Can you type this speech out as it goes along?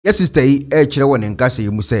Yes, sister, chere won en kase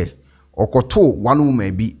mu say okoto one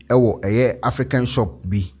woman bi ewo eye African shop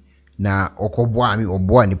bi na okobo ami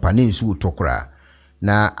obo nipa ne nsu utokra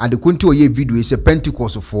na adekunti oye video ise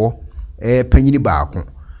Pentecost for panyini baako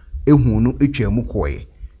ehu no etwa mu koye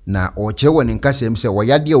na o chere won en kase mu say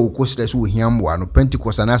woyade okosre so ohiamboa no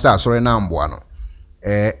Pentecost na sa asore na amboa no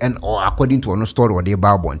and according to no story what the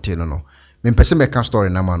Bible ntino no me pese me ka story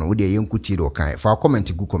na ma no wo de yenkuti do kan fa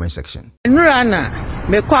comment go comment section nurana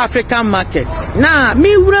me ko African market na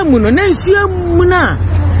mi wura mu no na nsia mu na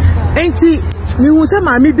enti mi hu se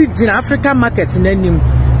ma mi bi gina African market nanim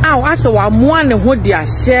aso wa moa ne ho de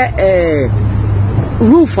ahye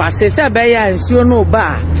roof asese be ya nsuo no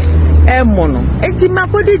ba mo no enti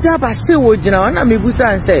makodi daba se wo gina na me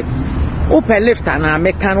busa nse open lifter na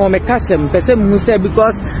me kan o me kasem pese mu se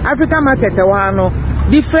because African market wa no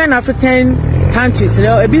different African countries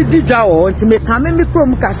a bit di draw until me come me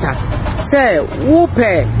from kasa say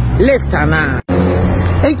open lifter na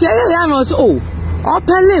enti ya no so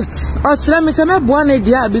open lift o sra me se me boa na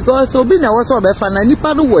dia because obi na wo so be fa na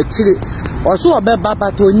nipa no wo chire o so obe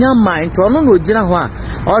baba to nya mind to no no gina ho a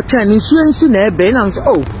o twa ni nsu na ebe na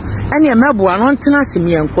so ene emeboa no ntena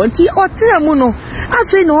simi enko nti o tena mu no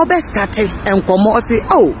afi na obe start enkomo o se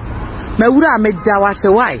mawura me dawa se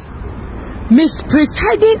why Miss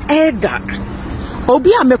Presiding Elder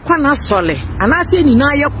obi a mekwa na sole anase ni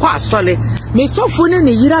na ye kwa sole me sofu ne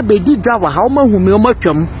ne yira bedi dawa ha o mahu me o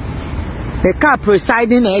matwam the car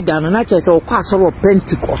Presiding Elder no na chese o kwa sole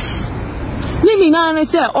Pentecost ni na ne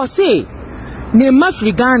se o se ne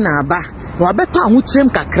mafriga na aba wa beto ahu kirem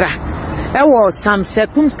kakra ewo some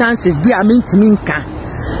circumstances bi amintimi nka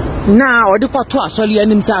na o de kwato asole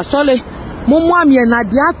anim se asole momo amie na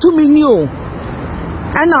de atumi ni o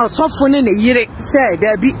ana osofo ne ne yire say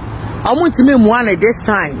there be omuntimi muan this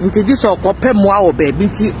time nti this okope mua o baby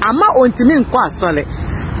nti ama ontimi nko asole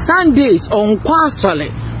Sundays onko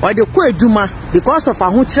asole o de ko aduma because of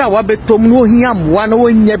ahokyira wa betom no ohia mua na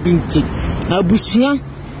wonya binti abusua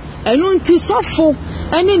enu nti sofo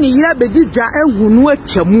ene ne yire bedi dwa ehunu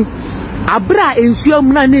atwamu abra ensuo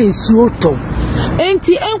mna na ensuo to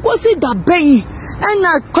enti enkosi da ben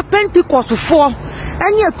ana Pentecost for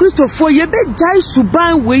anya Christopher ye be jai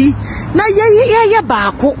suban we na ye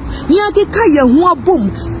baako ni akeka ye ho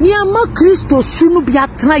abom ni ama Christo sunu bi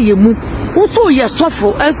atena ye mu wo so ye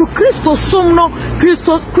sofo enso Christo sum no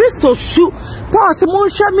Christo su pass mo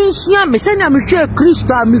hwa mi nsua me se na me hwe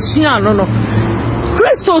Christo a me sua no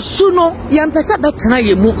Christo su no ye mpesa betena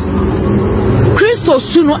ye mu Christo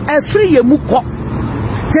su no afri ye mu ko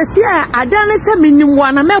sesi adane se minim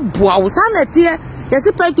wana meboa wo sanete yes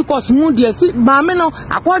Pentecost mu de si maame no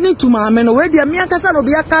according to maame no we de me akasa no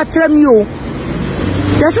bia ka kire mi o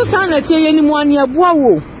yes sanete ye ni mu ani aboa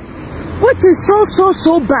wo which is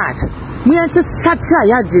so bad me yes sacha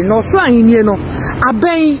ya de no so ahenie no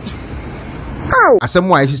aben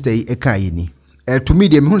asemo a sister e ka yi ni to me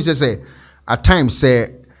de me hu say at times say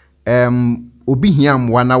obi hiam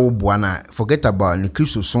wana wo boa na forget about ni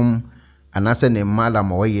Kristo som anase ne mala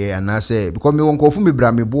ma woye anase because me wonko fu me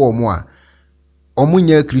bra me bo omo a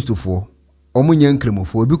omunya Kristofo omunya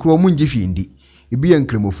nkremofo obi kura omunje findi ebi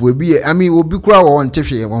nkremofo ebi ami obi kura wo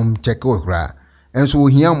ntehwe wo check wo kura enso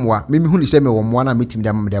ohiamwa me hu ni se me wo mwa na metim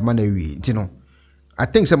da na wi nti no I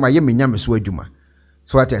think se maye menya me so adwuma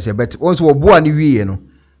so what I say but once wo boa ni wi no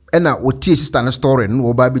e na wo tie sister na story no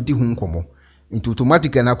wo ba bi di hu nkomo into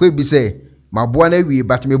automatic na kwa bi se ma boa na wi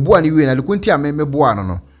but me boa ni wi na lekunti a me boa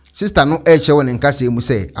no sister no e che wo ne nka se mu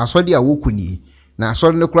se asodi a wo kuni na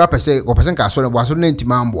asori ne kura pese ko pese nka asori bo asori ne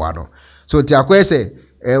ntima amboa no so ti akwese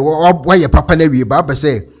wa ye papa na wi ba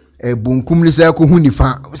pese bunkum ni se ko hu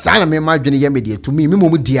nifa sa na me ma dwene ye me de to me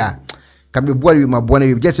mo dia ka me boa wi ma boa na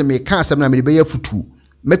wi je se me ka asem na me be ye futu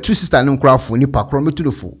metu sister ne nkura fo ni pakro metu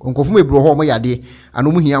no fo nkofo me bro ho mo yade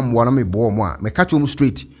ano mo hia mo no me boa mo a me ka cho mo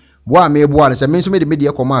straight boa me boa na se me so me de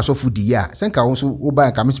ye ko ma so fu di ya se nka wo so wo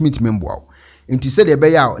ba ka me so me mboa nti se de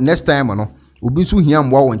be ya next time no obi nso hia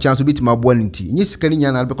mwa won chance bitima boa nti nyi sikani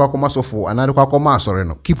nya na bekwa koma sofo anade kwa koma asore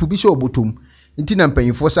no kipu bi so obotum nti na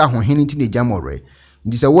mpanyifo sa hohene nti ne jamore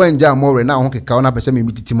nti se wo nja amore na ho keka na pese me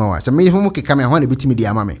mititima wa se me ho keka me ho na bitimi di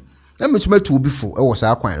ama me na metuma tu obi fo e wo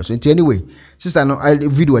sa kwan so nti anyway sister no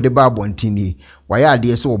video de Bible nti ni wa ya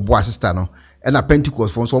de se obo sister no e na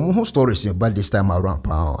Pentecost for so mo ho stories about this time around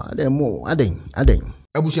pa aden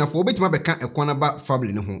abusuafo obetima beka ekonaba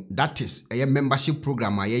family ne ho that is a membership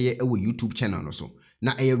program ayeye ewo YouTube channel no so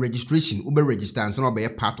na a registration ube register and so be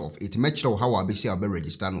part of it match how abesi ube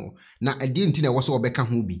register no na edi nti na wo so obeka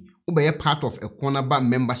ho bi ube part of ekonaba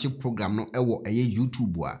membership program no ewo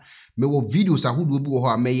YouTube a me wo videos ahodo bi wo ho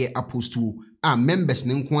a meye apost to a members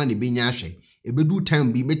ne nko an be nya ahwe ebedu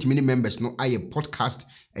time bi metimi ne members no aye podcast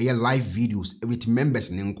live videos with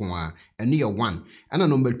members ne nko a eno ye 1 ana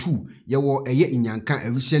number 2 ye wo inyanka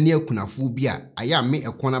awise ne akunafo bi a aya me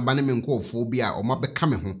ekona ba ne me nkofo bi a omabeka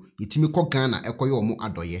me ho yetimi kɔ Ghana ekoye omo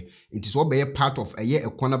adoye nti so be part of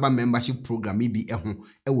ekona ba membership program bi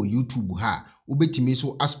ewo YouTube ha ubetimi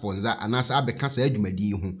so sponsor anasa abeka sa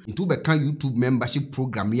adwumadi ho nti ubeka YouTube membership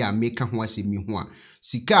program ya make ho asemi ho a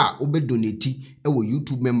sika obedonate ewo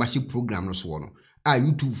YouTube membership program no so no a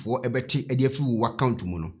YouTube for ebeti ede afi wo account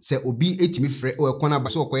mu no se obi etimi frɛ o ekona ba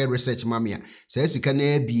so okoye research mame a se sika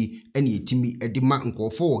na bi ene etimi ede ma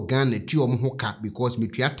nkofo wo Ghana tuo mo ho ka because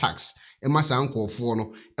metua tax ema sa nkofo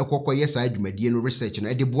no ekokoye sa adwumadi no research no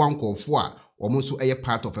ede boa nkofo a omo so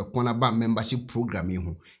part of a cornerback membership program yi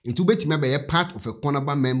ho nti ubetime be part of a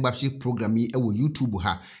cornerback membership program yi ewo YouTube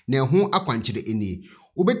ha na ho akwankyere eni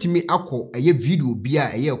ubetime akọ video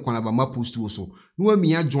bia cornerback ma post wo so no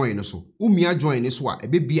amia join no so umia join so a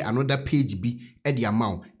be another page bi e de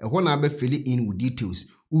amount ho na be fill in with details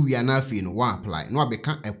uwia na afi no wa apply no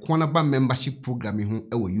abeka a cornerback membership program yi ho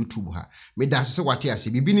ewo YouTube ha me da se wate ase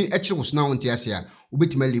bibi ni ekire wo so na wonte ase a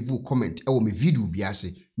ubetime leave comment ewo me video bi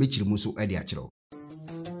ase mechire mu so ade akire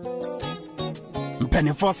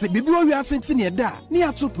Pentecost bibi wo wiase ntine da ne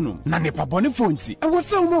atopnum na ne pabone fonti e wo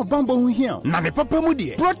se wo bambo hu hia na ne papa mu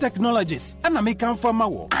de Pro Technologies ana me kan fama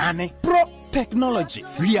wo ane Pro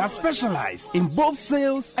Technologies. We are specialized in both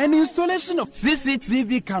sales and installation of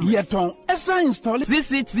CCTV cameras. Yeton, esa install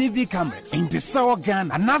CCTV cameras in the South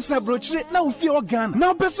Ghana and NASA brochure now fear Ghana.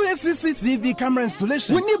 Now pursue CCTV camera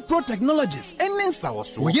installation. We need Pro Technologies and then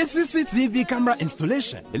South. We get CCTV camera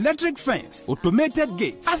installation, electric fence, automated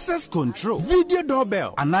gate, access control, video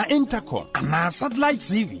doorbell, and our intercom, and our satellite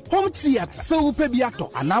TV, home theater, so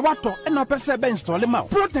upebiato, and our water, and our person install them out.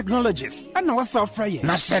 Pro Technologies and our South Fryer.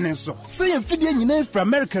 Na shenenso. Say fidie nyina from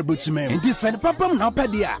America brochime ndi send papam na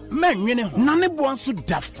opedia man nwene ho na ne bo nso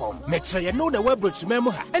da form me kye no the web brochime mu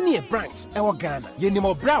ha ene e branch e wo Ghana ye ni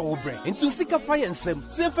mo bra wo bre nti sika fa ye nsem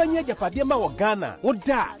se fa nya japade ma wo Ghana wo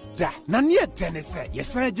da na ne tenese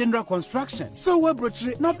yes general construction so web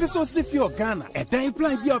brochire na peso si fi Ghana e dan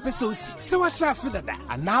plan bi o peso si se wa sha se dada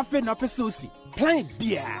anafe na peso si plan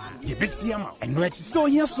bia ye besia ma eno achi so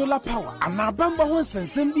here solar power ana bamba ho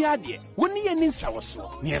nsensem bi ade woni ye ni nsawoso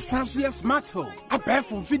ne esanso ye smart home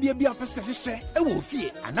abefo fidie bi apese hye e wo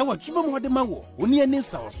fie ana watwuma mo de ma wo woni ye ni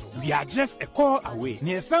nsawoso we are just a call away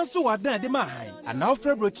ne esanso wadan de ma han ana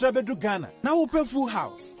ofre brochire bedu Ghana na wo pe full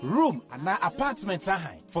house room ana apartment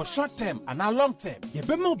ahan for short term and long term ye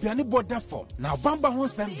be ma obiane border form na bamba ho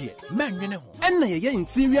nsem de manwene ho enna ye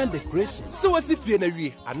interior decoration so wasi fie na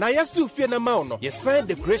wie ana ye si fie na ma no ye sign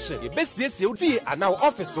decoration ye besiesie fie ana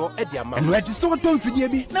office o e de ama eno ati so tom fidie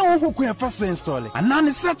bi na wo hokun ya fa so install ana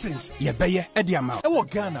ne settings ye beye e de ama e wo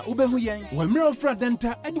Ghana ubehu yen wo mre fra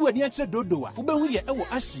denta e de wani a che dodoa ubehu ye e wo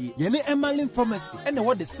ahie ye ne Emerlin pharmacy e na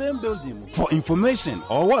wo the same building. For information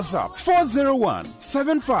or WhatsApp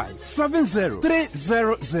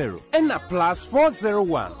 401-7570-300 and a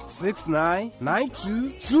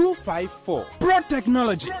 +401-6992-254. Pro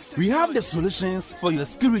Technologies. We have the solutions for your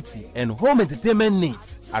security and home entertainment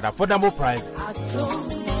needs at affordable prices.